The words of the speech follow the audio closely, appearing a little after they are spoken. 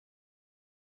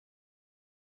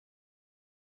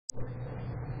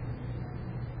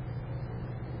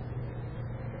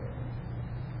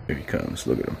Here he comes.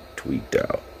 Look at him. Tweaked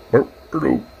out.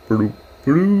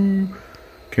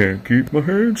 Can't keep my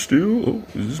hand still. Oh,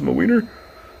 is this my wiener?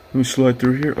 Let me slide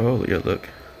through here. Oh, yeah, look.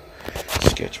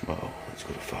 Sketch mode. Let's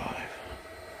go to 5.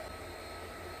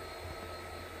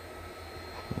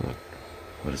 Look.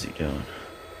 What is he doing?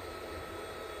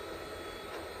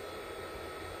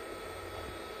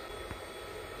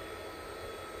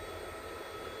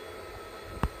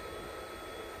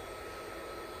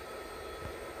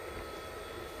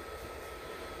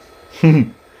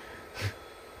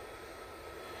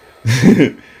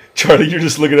 Charlie, you're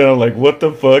just looking at him like, what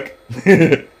the fuck?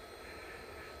 Yeah,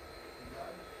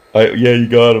 you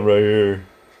got him right here.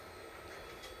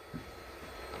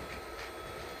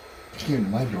 He came to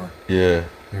my door. Yeah.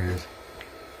 There he is.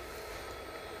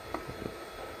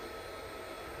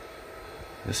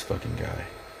 This fucking guy.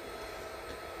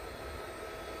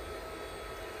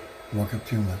 Walk up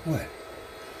to him like, what?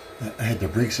 I had the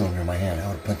brake cylinder in my hand. I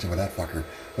would have punched him with that fucker.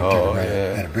 Oh, yeah.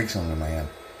 I had a brake cylinder in my hand.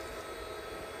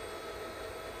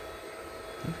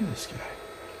 Look at this guy.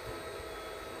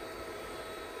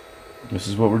 This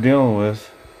is what we're dealing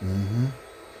with. Mm-hmm.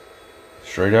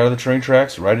 Straight out of the train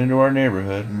tracks, right into our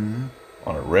neighborhood. Mm-hmm.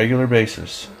 On a regular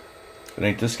basis. If it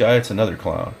ain't this guy, it's another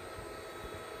clown.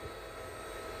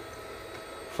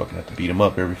 Fucking have to beat him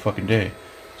up every fucking day.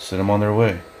 Send them on their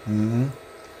way. Mm-hmm.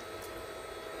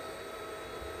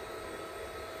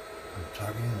 I'm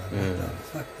talking like, what the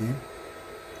fuck, dude?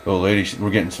 Oh, lady,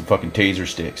 we're getting some fucking taser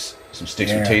sticks. Some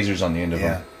sticks with tasers on the end of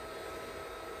them.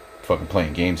 Fucking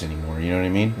playing games anymore, you know what I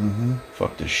mean? Mm-hmm.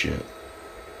 Fuck this shit.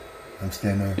 I'm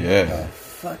standing there. Yeah. What the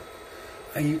fuck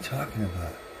are you talking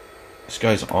about? This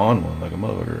guy's on one like a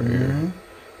motherfucker right Mm-hmm. here.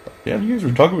 Yeah, you guys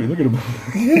were talking about me. Look at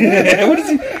him. What is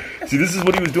he? See, this is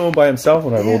what he was doing by himself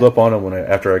when I rolled up on him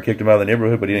after I kicked him out of the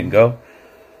neighborhood, but he didn't go.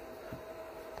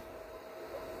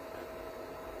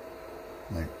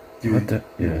 Like, dude, What the?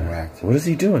 Yeah. whacked. What is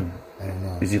he doing? I don't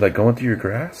know. Is he like going through your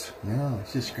grass? No,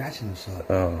 he's just scratching himself.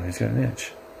 Oh, he's got an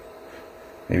itch.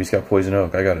 Maybe he's got poison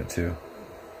oak. I got it too.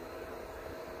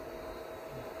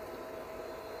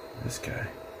 This guy.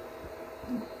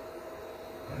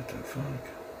 What the fuck?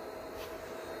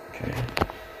 Okay.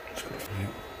 Let's go.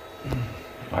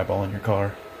 Eyeball in your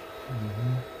car.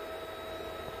 Mm-hmm.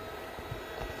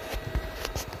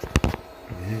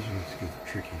 His was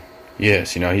tricky. Yeah,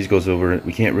 see now he goes over.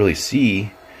 We can't really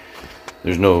see.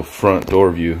 There's no front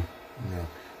door view. No.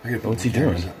 I gotta put What's my he doing?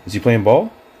 cameras up. Is he playing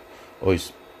ball? Oh,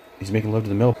 he's making love to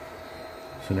the milk.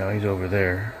 So now he's over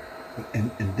there.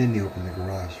 And then he opened the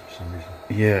garage for some reason.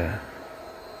 Yeah.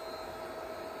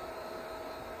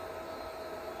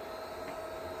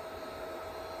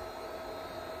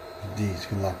 He's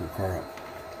gonna lock her car up.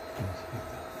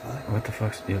 What the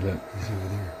fuck's... Yeah, look. He's over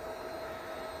there.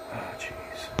 Oh,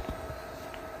 jeez.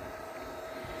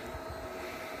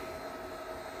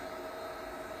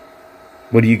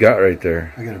 What do you got right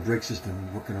there? I got a brake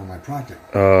system working on my project.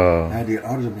 Oh. I had to get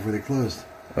orders up before they closed.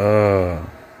 Oh.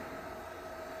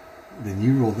 Then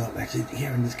you rolled up. I said,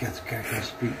 yeah, and this guy's across the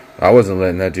street. I wasn't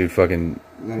letting that dude fucking...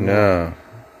 No.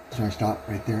 So I stopped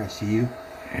right there. I see you.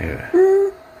 Yeah.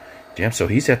 Damn, so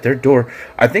he's at their door.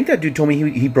 I think that dude told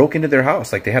me he broke into their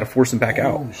house. Like, they had to force him back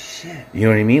out. Oh, shit. You know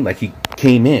what I mean? Like, he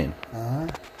came in. Uh-huh.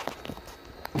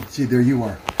 See, there you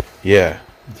are. Yeah.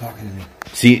 You're talking to me.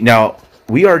 See, now,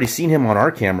 we already seen him on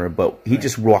our camera, but he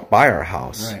just walked by our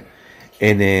house. Right.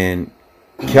 And then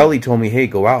Kelly told me, hey,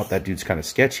 go out. That dude's kind of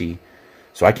sketchy.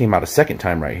 So I came out a second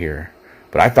time right here.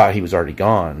 But I thought he was already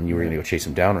gone, and you were going to go chase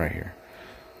him down right here.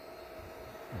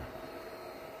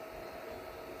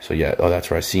 So, yeah. Oh, that's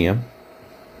where I see him.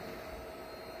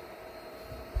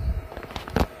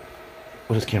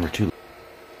 What is camera 2?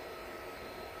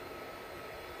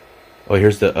 Oh,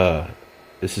 here's the,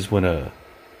 this is when, this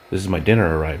is my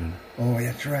dinner arriving. Oh,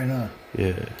 that's right, huh?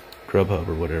 Yeah. Grubhub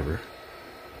or whatever.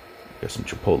 Got some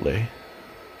Chipotle.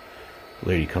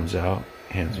 Lady comes out,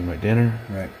 hands me my dinner.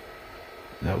 Right.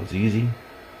 That was easy.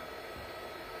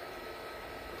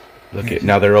 Look at,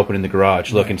 now they're opening the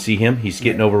garage. Look and see him. He's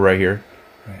getting over right here.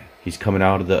 Right. He's coming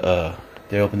out of the,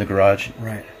 they open the garage.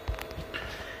 Right.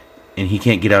 And he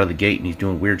can't get out of the gate, and he's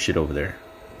doing weird shit over there.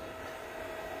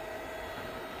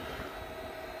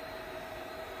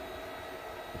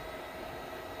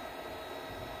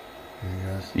 There he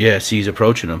goes. Yeah, see, he's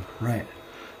approaching him. Right.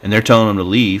 And they're telling him to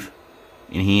leave,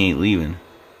 and he ain't leaving.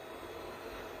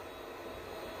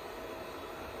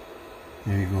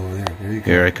 There you go over there. There you go.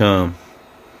 Here I come.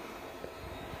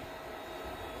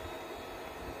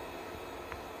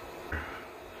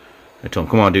 I told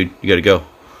him, come on, dude, you gotta go.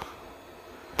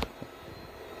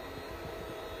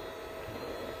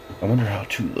 I wonder how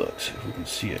 2 looks, if we can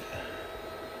see it.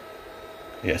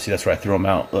 Yeah, see, that's where I threw him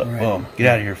out. Look, Right. boom. Get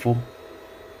out of here, fool.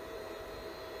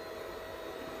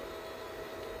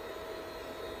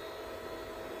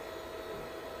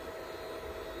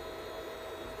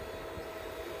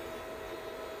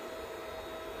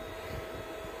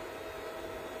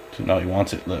 So now he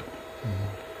wants it, look.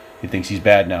 He thinks he's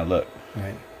bad now, look.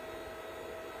 Right.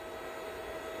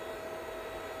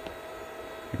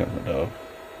 Here comes my dog.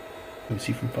 Let me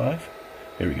see from 5.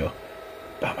 Here we go.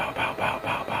 Bow, bow, bow, bow,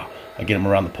 bow, bow. I get him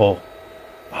around the pole.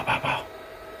 Bow, bow, bow.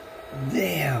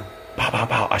 Damn. Bow, bow,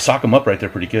 bow. I sock him up right there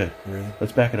pretty good. Really?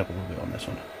 Let's back it up a little bit on this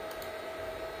one.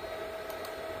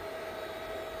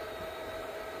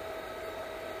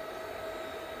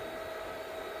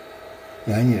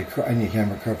 Yeah, I need a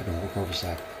camera cover the whole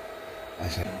cul-de-sac. I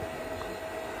said.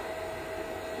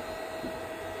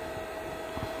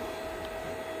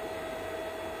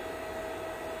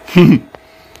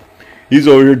 He's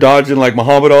over here dodging like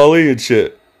Muhammad Ali and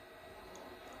shit.